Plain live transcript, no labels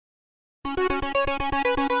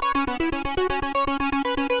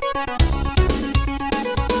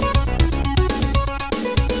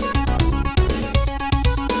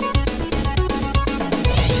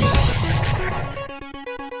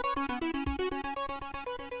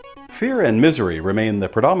Fear and misery remain the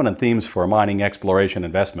predominant themes for mining exploration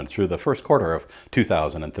investment through the first quarter of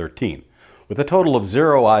 2013, with a total of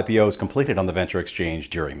 0 IPOs completed on the venture exchange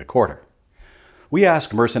during the quarter. We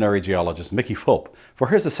asked mercenary geologist Mickey Fulp for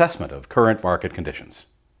his assessment of current market conditions.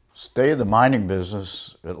 State of the mining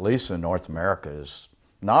business, at least in North America, is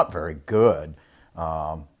not very good,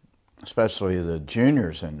 especially the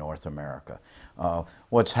juniors in North America.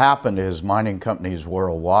 What's happened is mining companies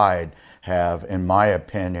worldwide have, in my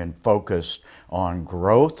opinion, focused on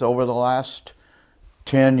growth over the last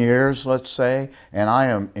 10 years, let's say, and I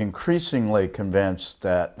am increasingly convinced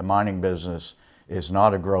that the mining business is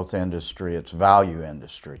not a growth industry, it's a value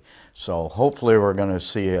industry. So hopefully we're going to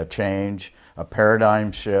see a change, a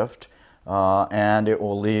paradigm shift, and it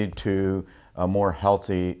will lead to a more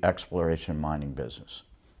healthy exploration mining business.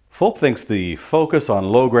 Fulp thinks the focus on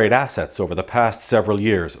low-grade assets over the past several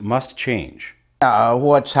years must change.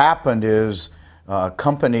 What's happened is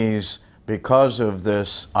companies, because of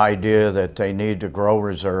this idea that they need to grow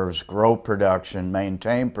reserves, grow production,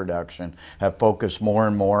 maintain production, have focused more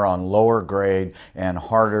and more on lower grade and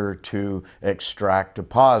harder to extract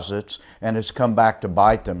deposits, and it's come back to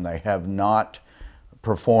bite them. They have not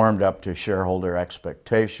performed up to shareholder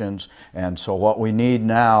expectations, and so what we need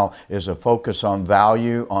now is a focus on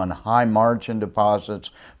value, on high margin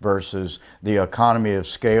deposits versus the economy of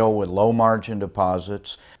scale with low margin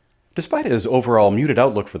deposits. Despite his overall muted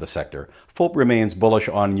outlook for the sector, Fulp remains bullish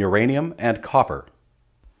on uranium and copper.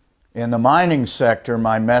 In the mining sector,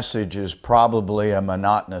 my message is probably a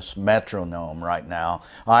monotonous metronome right now.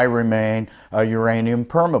 I remain a uranium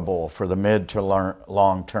permabull for the mid to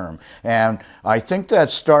long term. And I think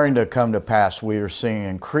that's starting to come to pass. We are seeing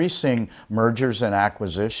increasing mergers and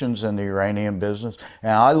acquisitions in the uranium business,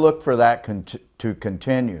 and I look for that to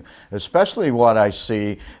continue. Especially what I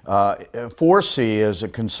foresee is a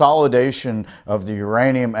consolidation of the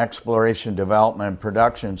uranium exploration, development, and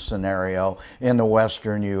production scenario in the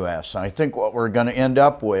western U.S. I think what we're going to end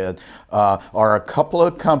up with are a couple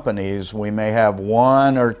of companies. We may have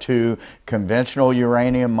 1 or 2 conventional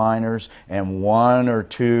uranium miners and 1 or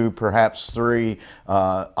 2, perhaps 3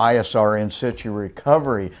 ISR in situ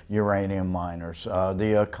recovery uranium miners.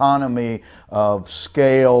 The economy of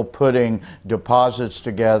scale, putting deposits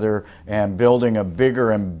together and building a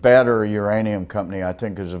bigger and better uranium company, I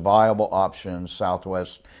think is a viable option in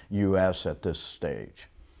Southwest U.S. at this stage.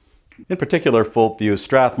 In particular, Fulp views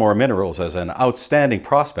Strathmore Minerals as an outstanding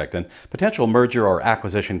prospect and potential merger or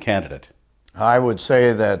acquisition candidate. I would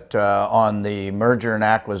say that on the merger and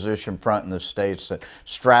acquisition front in the States, that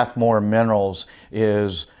Strathmore Minerals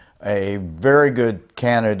is a very good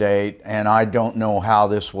candidate, and I don't know how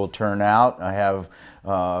this will turn out. I have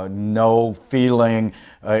no feeling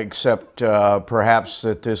except perhaps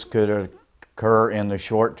that this could occur in the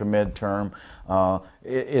short to mid-term.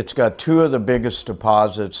 It's got 2 of the biggest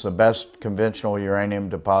deposits, the best conventional uranium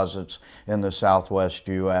deposits in the Southwest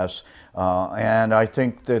U.S., and I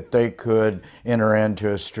think that they could enter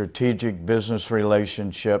into a strategic business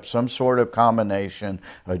relationship, some sort of combination,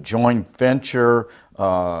 a joint venture,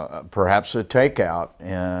 perhaps a takeout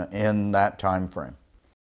in that time frame.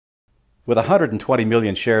 With 120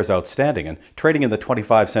 million shares outstanding and trading in the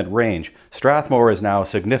 25-cent range, Strathmore is now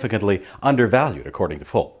significantly undervalued, according to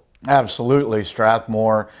Fulp. Absolutely.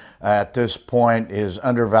 Strathmore at this point is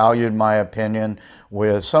undervalued, in my opinion,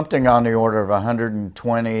 with something on the order of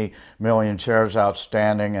 120 million shares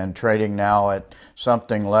outstanding and trading now at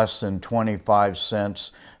something less than 25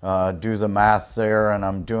 cents. Do the math there, and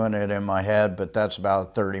I'm doing it in my head, but that's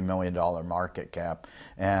about a $30 million market cap.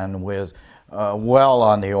 And with well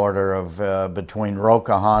on the order of between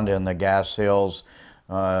Roca Honda and the Gas Hills,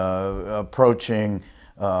 approaching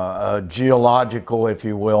a geological, if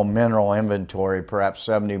you will, mineral inventory, perhaps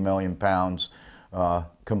 70 million pounds,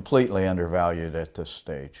 completely undervalued at this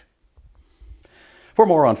stage. For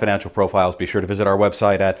more on Financial Profiles, be sure to visit our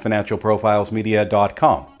website at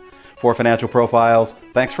financialprofilesmedia.com. For Financial Profiles,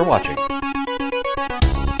 thanks for watching.